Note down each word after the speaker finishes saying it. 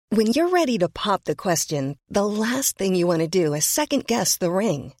When you're ready to pop the question, the last thing you want to do is second-guess the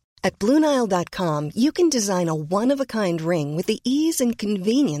ring. At BlueNile.com, you can design a one-of-a-kind ring with the ease and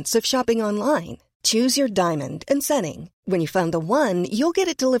convenience of shopping online. Choose your diamond and setting. When you find the one, you'll get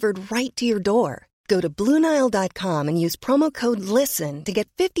it delivered right to your door. Go to BlueNile.com and use promo code LISTEN to get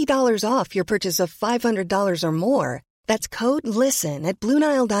 $50 off your purchase of $500 or more. That's code LISTEN at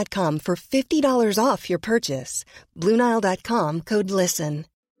BlueNile.com for $50 off your purchase. BlueNile.com, code LISTEN.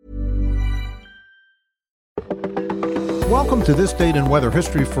 Welcome to This Date in Weather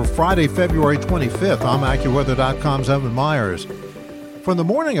History for Friday, February 25th. I'm AccuWeather.com's Evan Myers. From the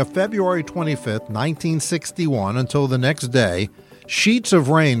morning of February 25th, 1961 until the next day, sheets of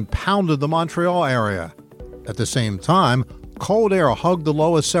rain pounded the Montreal area. At the same time, cold air hugged the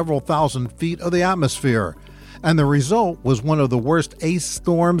lowest several thousand feet of the atmosphere, and the result was one of the worst ice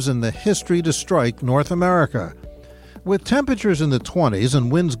storms in the history to strike North America. With temperatures in the 20s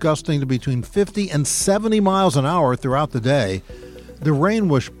and winds gusting to between 50 and 70 miles an hour throughout the day, the rain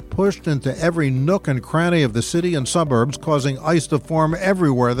was pushed into every nook and cranny of the city and suburbs, causing ice to form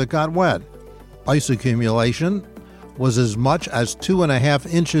everywhere that got wet. Ice accumulation was as much as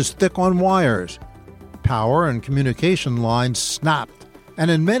 2.5 inches thick on wires. Power and communication lines snapped, and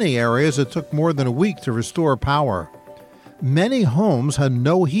in many areas it took more than a week to restore power. Many homes had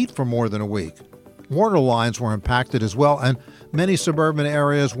no heat for more than a week. Water lines were impacted as well, and many suburban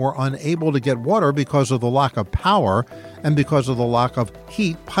areas were unable to get water because of the lack of power and because of the lack of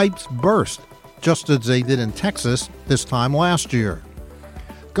heat. Pipes burst, just as they did in Texas this time last year.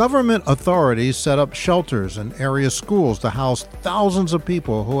 Government authorities set up shelters and area schools to house thousands of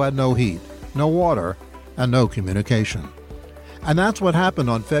people who had no heat, no water, and no communication. And that's what happened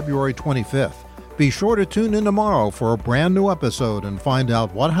on February 25th. Be sure to tune in tomorrow for a brand new episode and find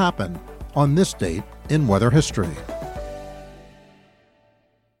out what happened on this date in weather history.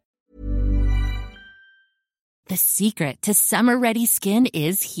 The secret to summer-ready skin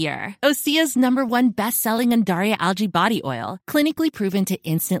is here. Osea's #1 best-selling Undaria Algae Body Oil, clinically proven to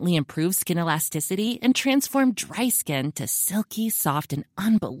instantly improve skin elasticity and transform dry skin to silky, soft, and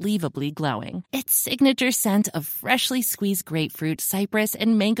unbelievably glowing. Its signature scent of freshly squeezed grapefruit, cypress,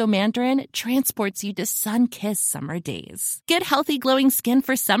 and mango mandarin transports you to sun-kissed summer days. Get healthy, glowing skin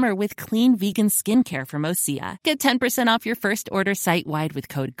for summer with clean vegan skincare from Osea. Get 10% off your first order site-wide with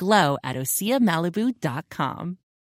code GLOW at OseaMalibu.com.